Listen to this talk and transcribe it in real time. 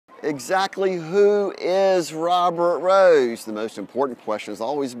Exactly who is Robert Rose? The most important question has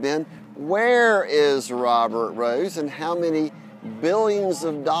always been, where is Robert Rose and how many billions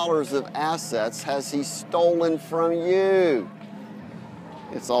of dollars of assets has he stolen from you?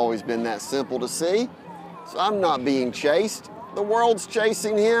 It's always been that simple to see. So I'm not being chased. The world's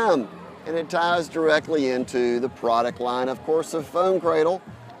chasing him. And it ties directly into the product line, of course, of Phone Cradle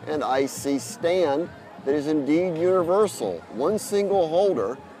and IC Stand that is indeed universal. One single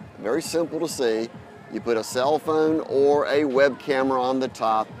holder, very simple to see. You put a cell phone or a web camera on the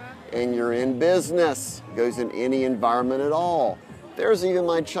top and you're in business. It goes in any environment at all. There's even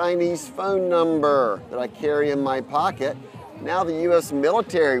my Chinese phone number that I carry in my pocket. Now the U.S.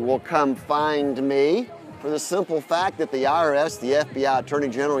 military will come find me for the simple fact that the IRS, the FBI, Attorney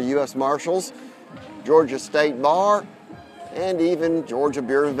General, U.S. Marshals, Georgia State Bar, and even Georgia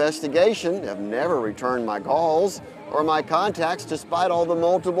Bureau of Investigation have never returned my calls or my contacts despite all the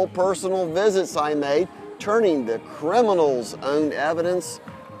multiple personal visits I made, turning the criminals' own evidence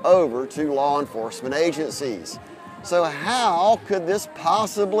over to law enforcement agencies. So how could this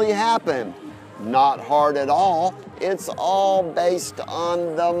possibly happen? Not hard at all. It's all based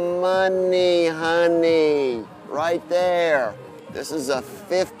on the money, honey. Right there. This is a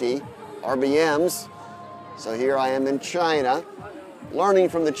 50 RBMs. So here I am in China, learning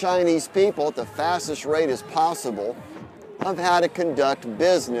from the Chinese people at the fastest rate as possible of how to conduct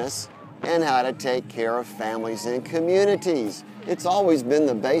business and how to take care of families and communities. It's always been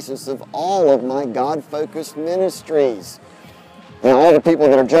the basis of all of my God-focused ministries. Now, all the people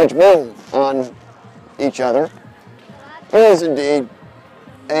that are judgmental on each other, it is indeed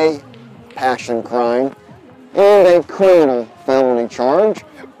a passion crime and a criminal felony charge.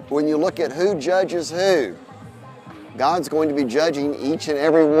 When you look at who judges who, God's going to be judging each and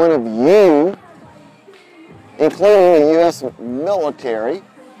every one of you, including the U.S. military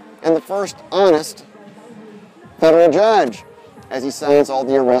and the first honest federal judge, as he signs all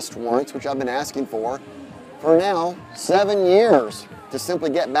the arrest warrants, which I've been asking for now 7 years, to simply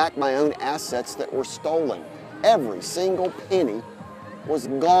get back my own assets that were stolen. Every single penny was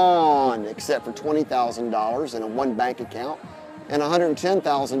gone except for $20,000 in one bank account and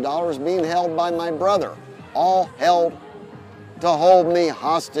 $110,000 being held by my brother, all held to hold me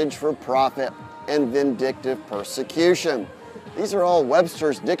hostage for profit and vindictive persecution. These are all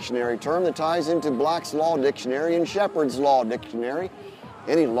Webster's dictionary term that ties into Black's Law Dictionary and Shepard's Law Dictionary.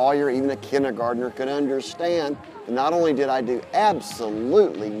 Any lawyer, even a kindergartner, could understand that not only did I do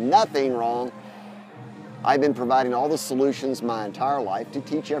absolutely nothing wrong, I've been providing all the solutions my entire life to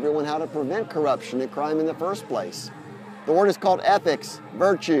teach everyone how to prevent corruption and crime in the first place. The word is called ethics,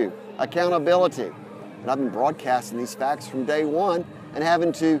 virtue, accountability. And I've been broadcasting these facts from day one and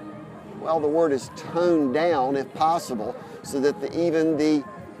having to, well, the word is toned down if possible, so that even the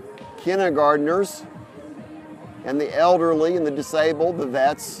kindergartners and the elderly and the disabled, the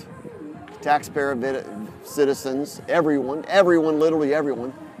vets, taxpayer citizens, everyone, literally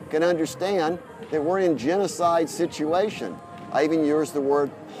everyone, can understand that we're in genocide situation. I even use the word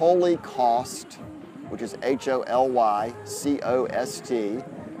Holycost, which is H-O-L-Y-C-O-S-T,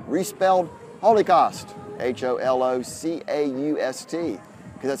 respelled Holocaust, H-O-L-O-C-A-U-S-T,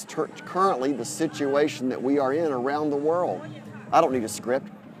 because that's currently the situation that we are in around the world. I don't need a script.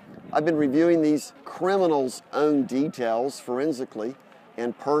 I've been reviewing these criminals' own details forensically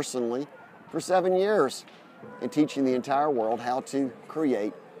and personally for 7 years and teaching the entire world how to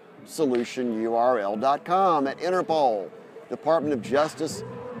create solutionurl.com at Interpol. Department of Justice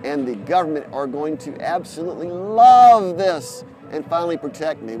and the government are going to absolutely love this and finally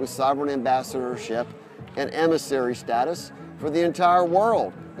protect me with sovereign ambassadorship and emissary status for the entire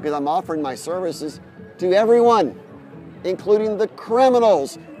world, because I'm offering my services to everyone, including the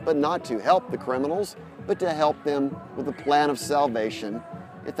criminals, but not to help the criminals, but to help them with a plan of salvation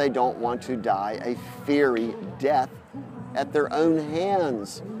if they don't want to die a fiery death at their own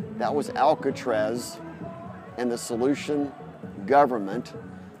hands. That was Alcatraz and the solution government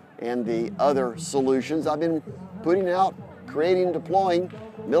and the other solutions I've been putting out, creating and deploying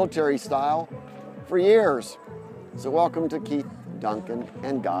military style for years. So welcome to Keith Duncan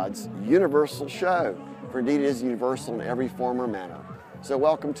and God's Universal Show. For indeed it is universal in every form or manner. So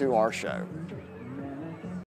welcome to our show.